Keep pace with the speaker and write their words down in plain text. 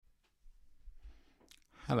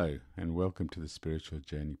Hello, and welcome to the Spiritual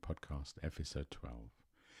Journey Podcast, episode 12.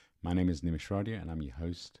 My name is Nimish Radia, and I'm your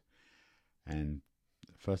host. And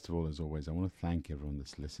first of all, as always, I want to thank everyone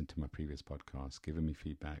that's listened to my previous podcast, giving me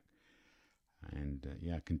feedback. And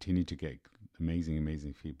continue to get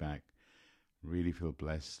amazing feedback. Really feel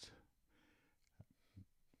blessed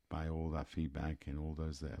by all that feedback and all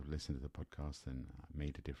those that have listened to the podcast and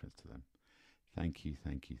made a difference to them. Thank you.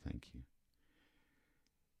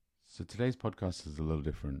 So today's podcast is a little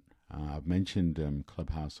different. I've mentioned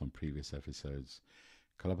Clubhouse on previous episodes.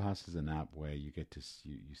 Clubhouse is an app where you get to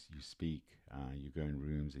you speak. You go in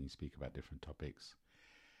rooms and you speak about different topics.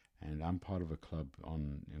 And I'm part of a club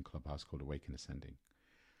in Clubhouse called Awaken Ascending.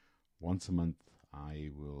 Once a month, I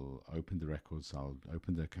will open the records. I'll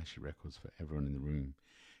open the Akashic records for everyone in the room,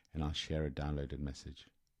 and I'll share a downloaded message.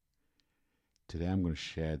 Today, I'm going to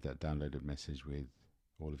share that downloaded message with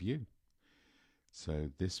all of you. So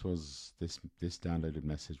this downloaded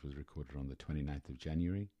message was recorded on the 29th of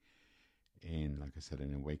January in, like I said,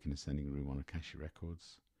 an Awaken Ascending room on Akashic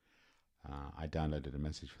Records. I downloaded a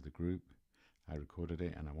message for the group. I recorded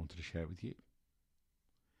it and I wanted to share it with you.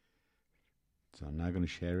 So I'm now going to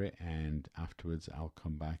share it, and afterwards I'll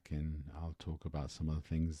come back and I'll talk about some of the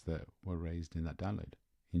things that were raised in that download.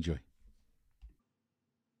 Enjoy.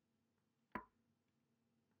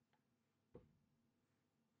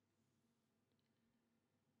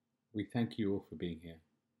 We thank you all for being here.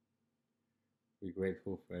 We're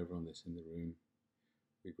grateful for everyone that's in the room.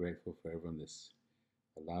 We're grateful for everyone that's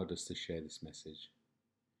allowed us to share this message.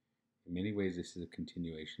 In many ways, this is a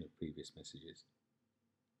continuation of previous messages,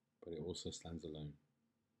 but it also stands alone.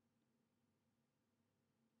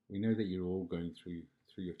 We know that you're all going through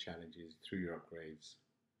your challenges, through your upgrades.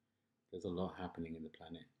 There's a lot happening in the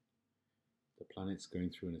planet. The planet's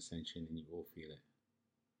going through an ascension and you all feel it.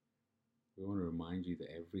 We want to remind you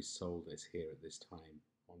that every soul that's here at this time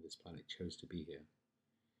on this planet chose to be here,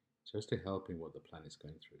 chose to help in what the planet's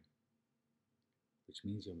going through, which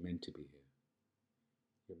means you're meant to be here.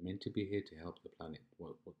 You're meant to be here to help the planet,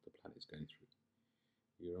 what the planet's going through.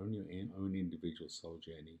 You're on your own individual soul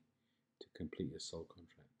journey to complete your soul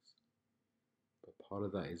contracts. But part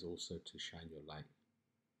of that is also to shine your light.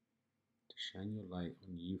 To shine your light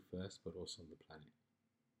on you first, but also on the planet.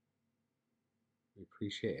 We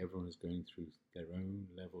appreciate everyone who's going through their own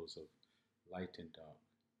levels of light and dark.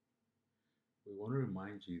 We want to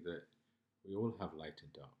remind you that we all have light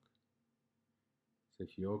and dark. So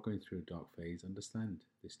if you're going through a dark phase, understand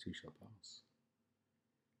this too shall pass.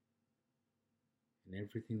 And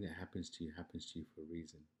everything that happens to you for a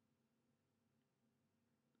reason.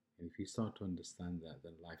 And if you start to understand that,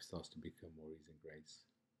 then life starts to become more ease and grace.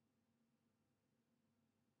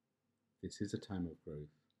 This is a time of growth.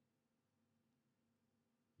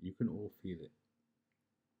 You can all feel it.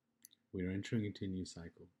 We're entering into a new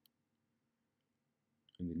cycle.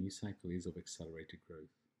 And the new cycle is of accelerated growth.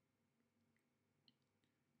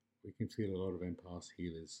 We can feel a lot of empath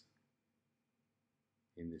healers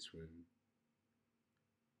in this room,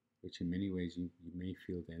 which in many ways you may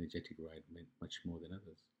feel the energetic ride much more than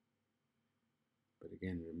others. But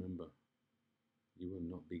again, remember, you will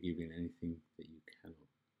not be given anything that you cannot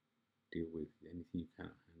deal with, anything you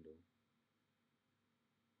cannot handle.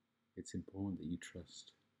 It's important that you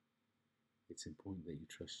trust. It's important that you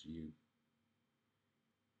trust you.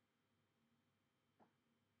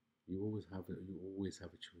 You always have a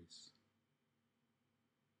choice.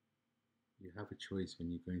 You have a choice when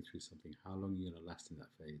you're going through something, how long you're going to last in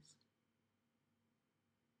that phase.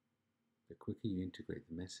 The quicker you integrate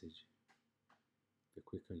the message, the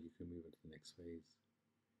quicker you can move into the next phase.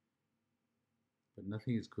 But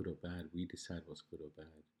nothing is good or bad. We decide what's good or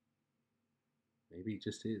bad. Maybe it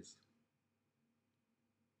just is.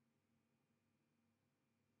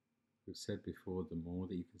 We've said before, the more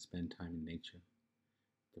that you can spend time in nature,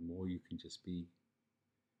 the more you can just be.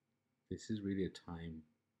 This is really a time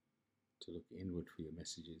to look inward for your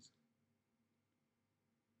messages.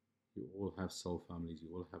 You all have soul families, you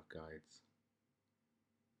all have guides.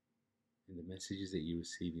 And the messages that you're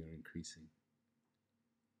receiving are increasing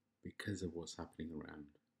because of what's happening around.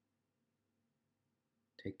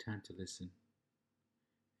 Take time to listen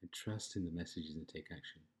and trust in the messages and take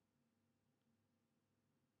action.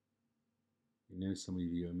 You know, some of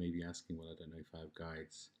you are maybe asking, well, I don't know if I have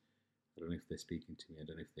guides. I don't know if they're speaking to me. I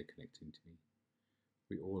don't know if they're connecting to me.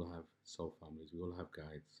 We all have soul families. We all have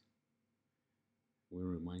guides. We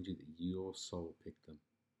want to remind you that your soul picked them.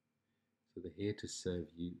 So they're here to serve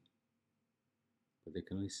you. But they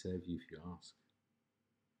can only serve you if you ask.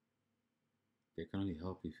 They can only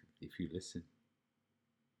help if you listen.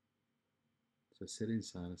 So sit in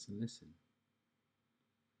silence and listen.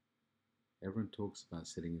 Everyone talks about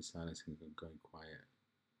sitting in silence and going quiet.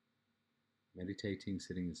 Meditating,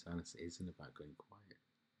 sitting in silence isn't about going quiet.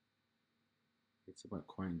 It's about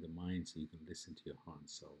quieting the mind so you can listen to your heart and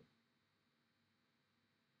soul.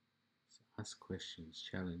 So ask questions,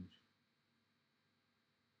 challenge.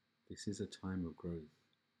 This is a time of growth.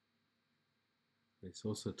 But it's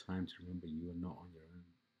also a time to remember you are not on your own.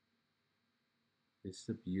 This is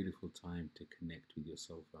a beautiful time to connect with your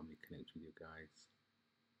soul family, connect with your guides.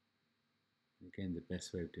 And again, the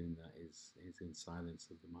best way of doing that is in silence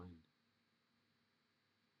of the mind.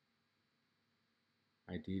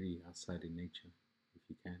 Ideally, outside in nature, if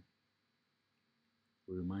you can.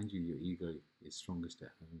 It will remind you your ego is strongest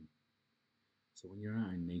at home. So when you're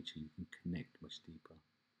out in nature, you can connect much deeper.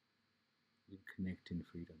 You can connect in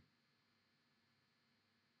freedom.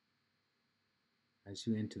 As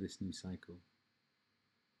you enter this new cycle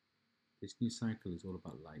is all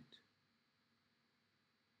about light.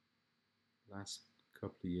 The last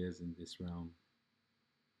couple of years in this realm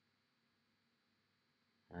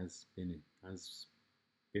has been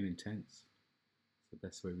intense. It's the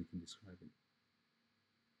best way we can describe it.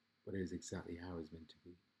 But it is exactly how it's meant to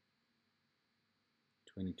be.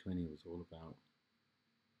 2020 was all about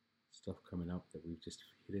stuff coming up that we've just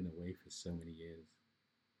hidden away for so many years.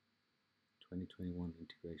 2021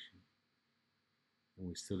 integration. And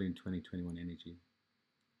we're still in 2021 energy.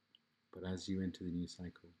 But as you enter the new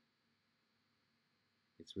cycle,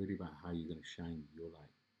 it's really about how you're going to shine your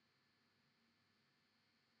light.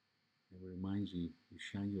 And it reminds you, you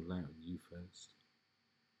shine your light on you first.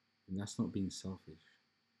 And that's not being selfish.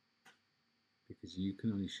 Because you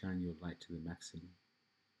can only shine your light to the maximum.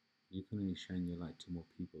 You can only shine your light to more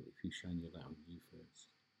people if you shine your light on you first.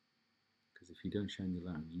 Because if you don't shine your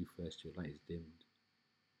light on you first, your light is dimmed.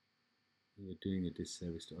 And you're doing a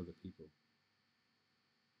disservice to other people.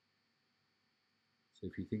 So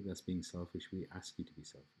if you think that's being selfish, we ask you to be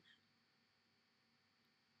selfish.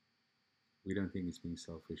 We don't think it's being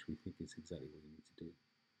selfish, we think it's exactly what you need to do.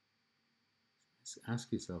 So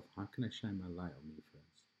ask yourself, how can I shine my light on me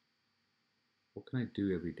first? What can I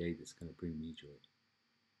do every day that's going to bring me joy?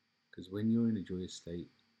 Because when you're in a joyous state,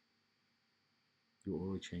 your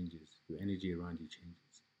aura changes, your energy around you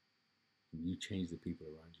changes, and you change the people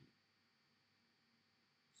around you.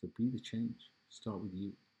 So be the change. Start with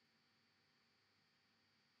you.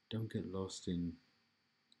 Don't get lost in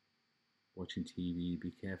watching TV.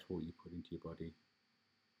 Be careful what you put into your body.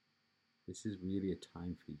 This is really a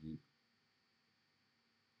time for you.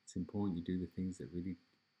 It's important you do the things that really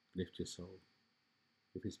lift your soul.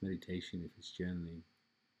 If it's meditation, if it's journaling,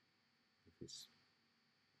 if it's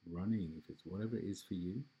running, if it's whatever it is for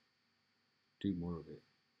you, do more of it.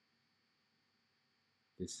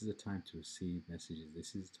 This is a time to receive messages.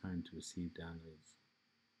 This is a time to receive downloads.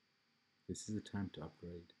 This is a time to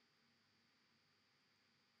upgrade.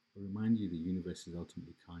 I'll remind you the universe is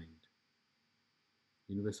ultimately kind.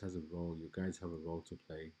 The universe has a role, your guides have a role to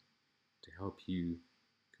play to help you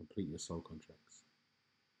complete your soul contracts,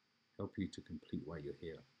 help you to complete why you're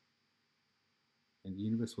here. And the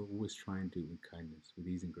universe will always try and do it with kindness, with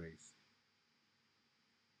ease and grace.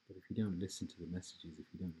 But if you don't listen to the messages, if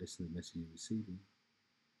you don't listen to the messages you're receiving,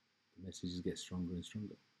 the messages get stronger and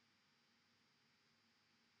stronger.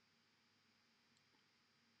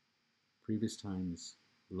 Previous times,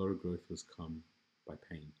 a lot of growth was come by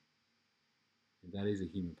pain. And that is a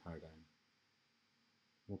human paradigm.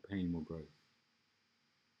 More pain, more growth.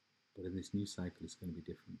 But in this new cycle, it's going to be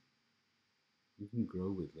different. You can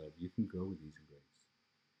grow with love. You can grow with ease and grace.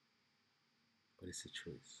 But it's a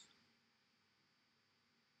choice.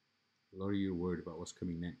 A lot of you are worried about what's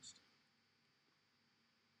coming next.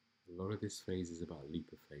 A lot of this phase is about a leap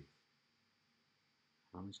of faith.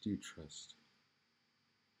 How much do you trust?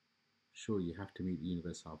 Sure, you have to meet the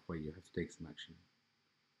universe halfway. You have to take some action.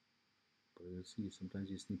 But you'll see, sometimes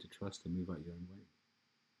you just need to trust and move out your own way.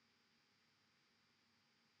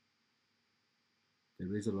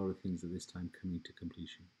 There is a lot of things at this time coming to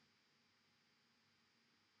completion.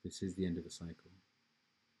 This is the end of a cycle.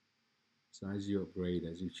 So as you upgrade,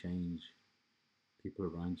 as you change, people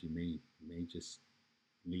around you may just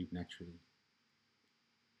leave naturally.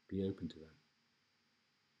 Be open to that.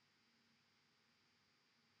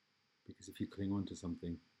 Because if you cling on to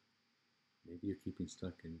something, maybe you're keeping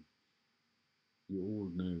stuck, and you all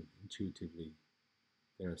know intuitively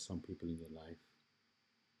there are some people in your life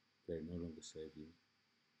that no longer serve you.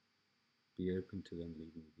 Be open to them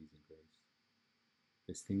leaving with ease and grace.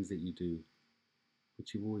 There's things that you do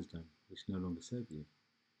which you've always done, which no longer serve you.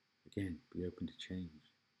 Again, be open to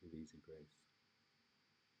change with ease and grace.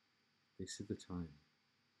 This is the time.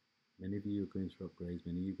 Many of you are going through upgrades,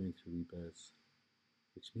 many of you are going through rebirths.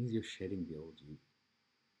 which means you're shedding the old you.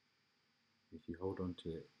 If you hold on to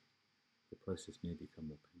it, the process may become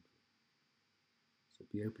more painful. So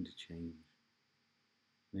be open to change.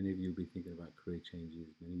 Many of you will be thinking about career changes.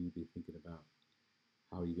 Many of you will be thinking about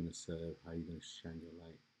how you're going to serve, how you're going to shine your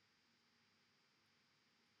light.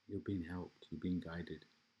 You're being helped, you're being guided.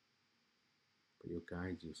 But your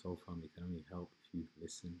guides, your soul family, can only help if you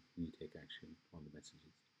listen and you take action on the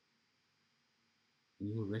messages. And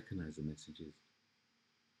you will recognize the messages.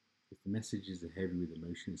 If the messages are heavy with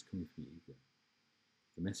emotion, it's coming from your ego.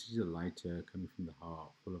 If the messages are lighter, coming from the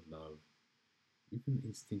heart, full of love, you can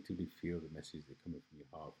instinctively feel the messages that are coming from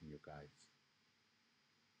your heart, from your guides.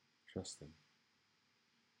 Trust them.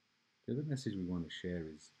 The other message we want to share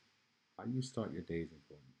is how you start your day is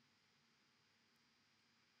important.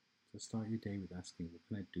 So start your day with asking, what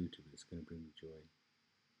can I do today that's going to bring me joy?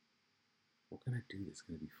 What can I do that's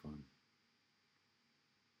going to be fun?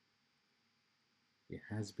 It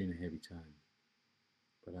has been a heavy time,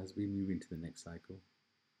 but as we move into the next cycle,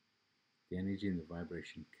 the energy and the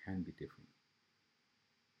vibration can be different.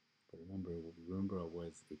 But remember our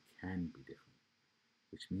words, it can be different,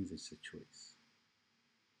 which means it's a choice.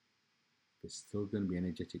 There's still going to be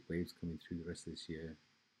energetic waves coming through the rest of this year.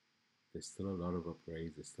 There's still a lot of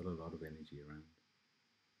upgrades, there's still a lot of energy around.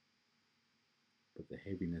 But the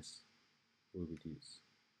heaviness will reduce.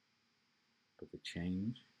 But the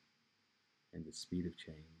change and the speed of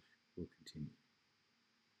change will continue.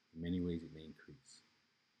 In many ways it may increase.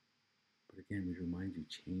 But again, we remind you,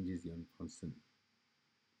 change is the only constant.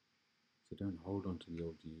 So don't hold on to the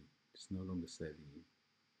old you. It's no longer serving you.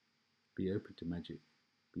 Be open to magic.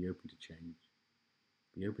 Be open to change.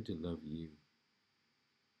 Be open to love you.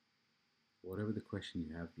 Whatever the question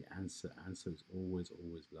you have, the answer is always,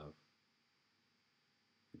 always love.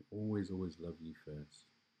 And always, always love you first.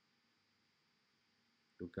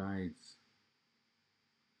 Your guides,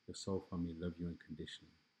 your soul family love you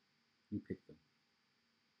unconditionally. You pick them.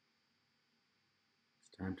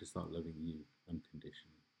 It's time to start loving you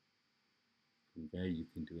unconditionally. From there you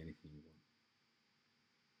can do anything you want.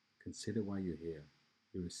 Consider why you're here.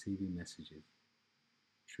 You're receiving messages.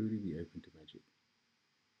 Truly be open to magic.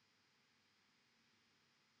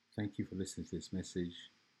 Thank you for listening to this message.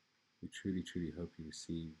 We truly, truly hope you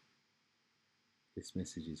receive. This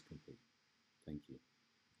message is complete. Thank you.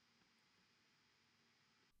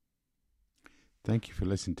 Thank you for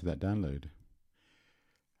listening to that download.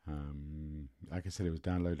 Like I said, it was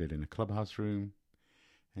downloaded in a clubhouse room,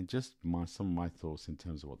 and just some of my thoughts in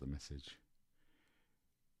terms of what the message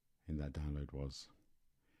in that download was.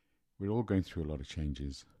 We're all going through a lot of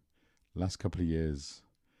changes. Last couple of years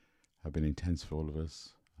have been intense for all of us,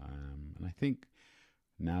 and I think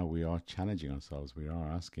now we are challenging ourselves. We are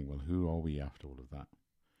asking, well, who are we after all of that?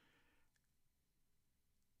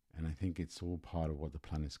 And I think it's all part of what the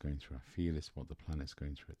planet's going through. I feel it's what the planet's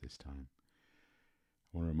going through at this time.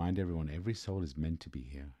 I want to remind everyone, every soul is meant to be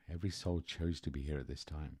here. Every soul chose to be here at this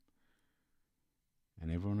time.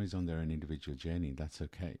 And everyone is on their own individual journey. That's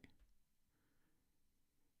okay.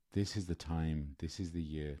 This is the time, this is the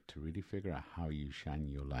year to really figure out how you shine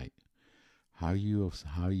your light. How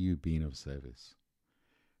you being of service.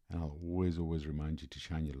 And I'll always, always remind you to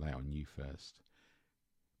shine your light on you first.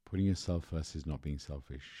 Putting yourself first is not being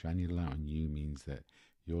selfish. Shining your light on you means that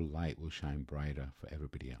your light will shine brighter for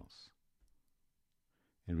everybody else.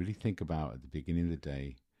 And really think about, at the beginning of the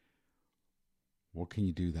day, what can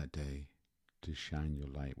you do that day to shine your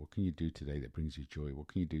light? What can you do today that brings you joy? What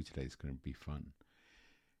can you do today that's going to be fun?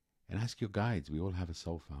 And ask your guides. We all have a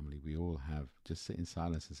soul family. We all have, just sit in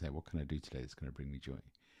silence and say, what can I do today that's going to bring me joy?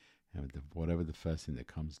 And whatever the first thing that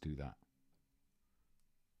comes, do that.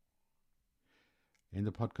 In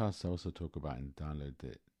the podcast, I also talk about in the download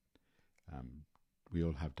that we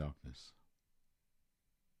all have darkness.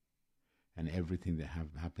 And everything that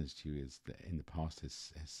happens to you is that in the past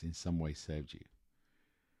has in some way served you.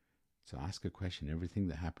 So ask a question. Everything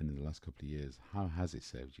that happened in the last couple of years, how has it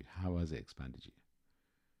served you? How has it expanded you?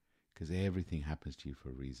 Because everything happens to you for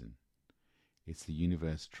a reason. It's the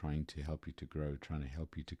universe trying to help you to grow, trying to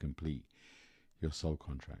help you to complete your soul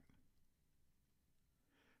contract.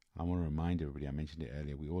 I want to remind everybody, I mentioned it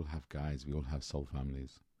earlier, we all have guides, we all have soul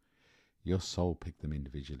families. Your soul picked them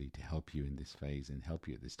individually to help you in this phase and help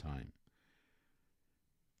you at this time.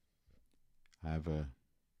 I have a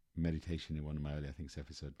meditation in one of my earlier, I think it's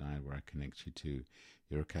episode 9, where I connect you to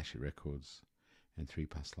your Akashic records and 3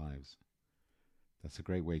 past lives. That's a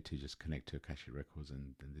great way to just connect to Akashic records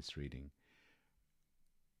and this reading.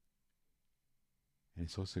 And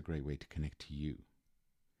it's also a great way to connect to you.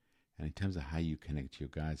 And in terms of how you connect to your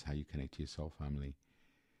guides, how you connect to your soul family,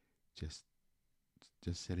 just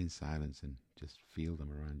Just sit in silence and just feel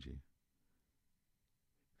them around you.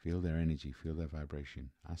 Feel their energy, feel their vibration.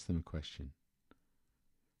 Ask them a question.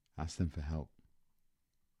 Ask them for help.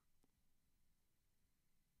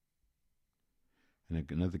 And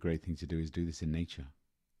another great thing to do is do this in nature.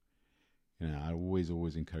 I always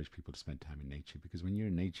encourage people to spend time in nature, because when you're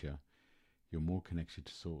in nature, you're more connected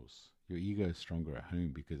to source. Your ego is stronger at home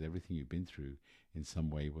because everything you've been through in some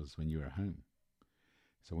way was when you were at home.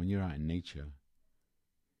 So when you're out in nature,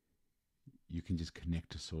 you can just connect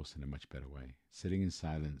to source in a much better way. Sitting in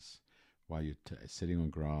silence while you're sitting on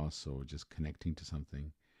grass or just connecting to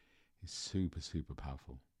something is super, super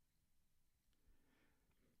powerful.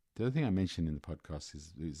 The other thing I mentioned in the podcast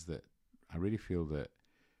is that I really feel that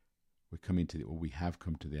we have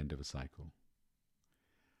come to the end of a cycle.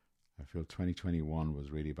 I feel 2021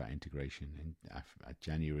 was really about integration, and at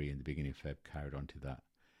January and the beginning of Feb carried on to that.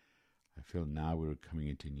 I feel now we're coming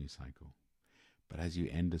into a new cycle. But as you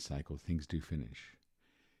end a cycle, things do finish.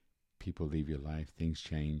 People leave your life, things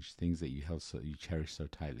change, things that you cherish so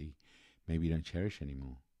tightly, maybe you don't cherish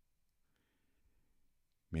anymore.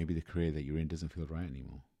 Maybe the career that you're in doesn't feel right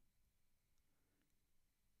anymore.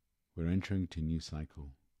 We're entering into a new cycle.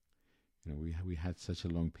 We had such a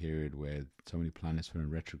long period where so many planets were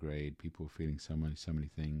in retrograde, people were feeling so many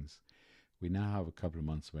things. We now have a couple of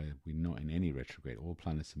months where we're not in any retrograde, all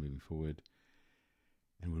planets are moving forward,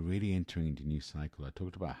 and we're really entering into a new cycle. I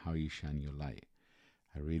talked about how you shine your light.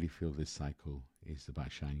 I really feel this cycle is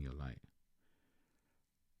about shining your light.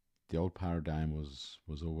 The old paradigm was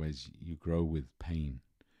always you grow with pain,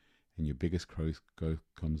 and your biggest growth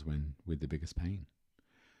comes with the biggest pain.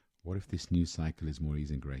 What if this new cycle is more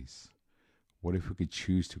ease and grace? What if we could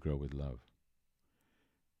choose to grow with love?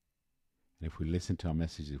 And if we listen to our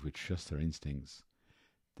messages, if we trust our instincts,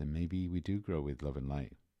 then maybe we do grow with love and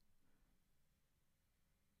light.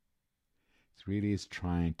 It really is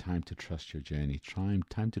time to trust your journey, time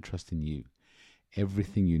to trust in you.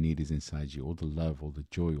 Everything you need is inside you. All the love, all the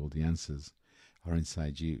joy, all the answers are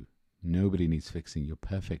inside you. Nobody needs fixing. You're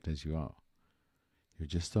perfect as you are. You're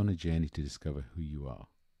just on a journey to discover who you are.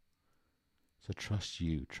 So trust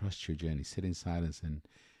you, trust your journey. Sit in silence and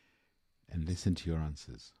listen to your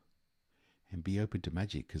answers. And be open to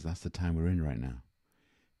magic, because that's the time we're in right now.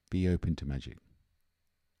 Be open to magic.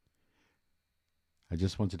 I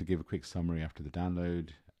just wanted to give a quick summary after the download.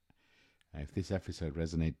 If this episode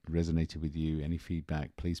resonated with you, any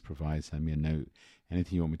feedback, please send me a note.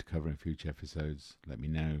 Anything you want me to cover in future episodes, let me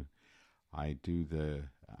know. I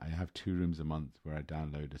have 2 rooms a month where I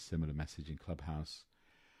download a similar message in Clubhouse.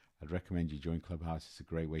 I'd recommend you join Clubhouse. It's a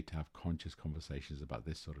great way to have conscious conversations about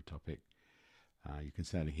this sort of topic. You can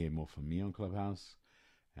certainly hear more from me on Clubhouse.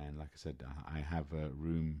 And like I said, I have a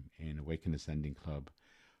room in Awaken Ascending Club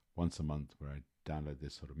once a month where I download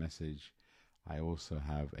this sort of message. I also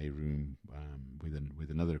have a room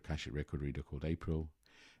with another Akashic record reader called April,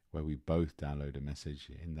 where we both download a message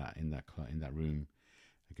in that room.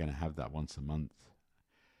 Again, I have that once a month.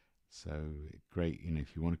 So great,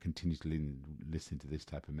 if you want to continue to listen to this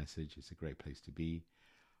type of message, it's a great place to be.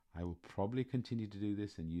 I will probably continue to do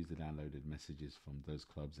this and use the downloaded messages from those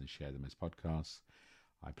clubs and share them as podcasts.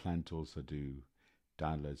 I plan to also do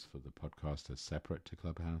downloads for the podcast as separate to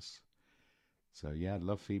Clubhouse. So yeah, I'd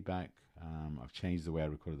love feedback. I've changed the way I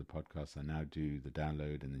recorded the podcast. I now do the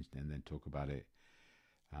download and then talk about it.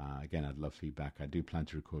 Again, I'd love feedback. I do plan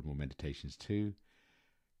to record more meditations too.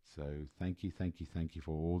 So thank you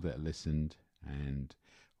for all that listened and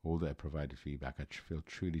all that provided feedback. I feel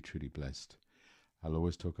truly, truly blessed. I'll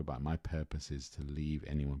always talk about my purpose is to leave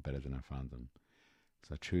anyone better than I found them.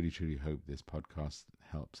 So I truly, truly hope this podcast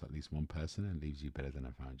helps at least one person and leaves you better than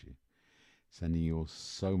I found you. Sending you all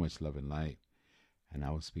so much love and light. And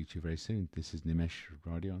I will speak to you very soon. This is Nimesh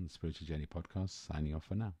Radia on the Spiritual Journey Podcast, signing off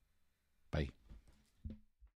for now. Bye.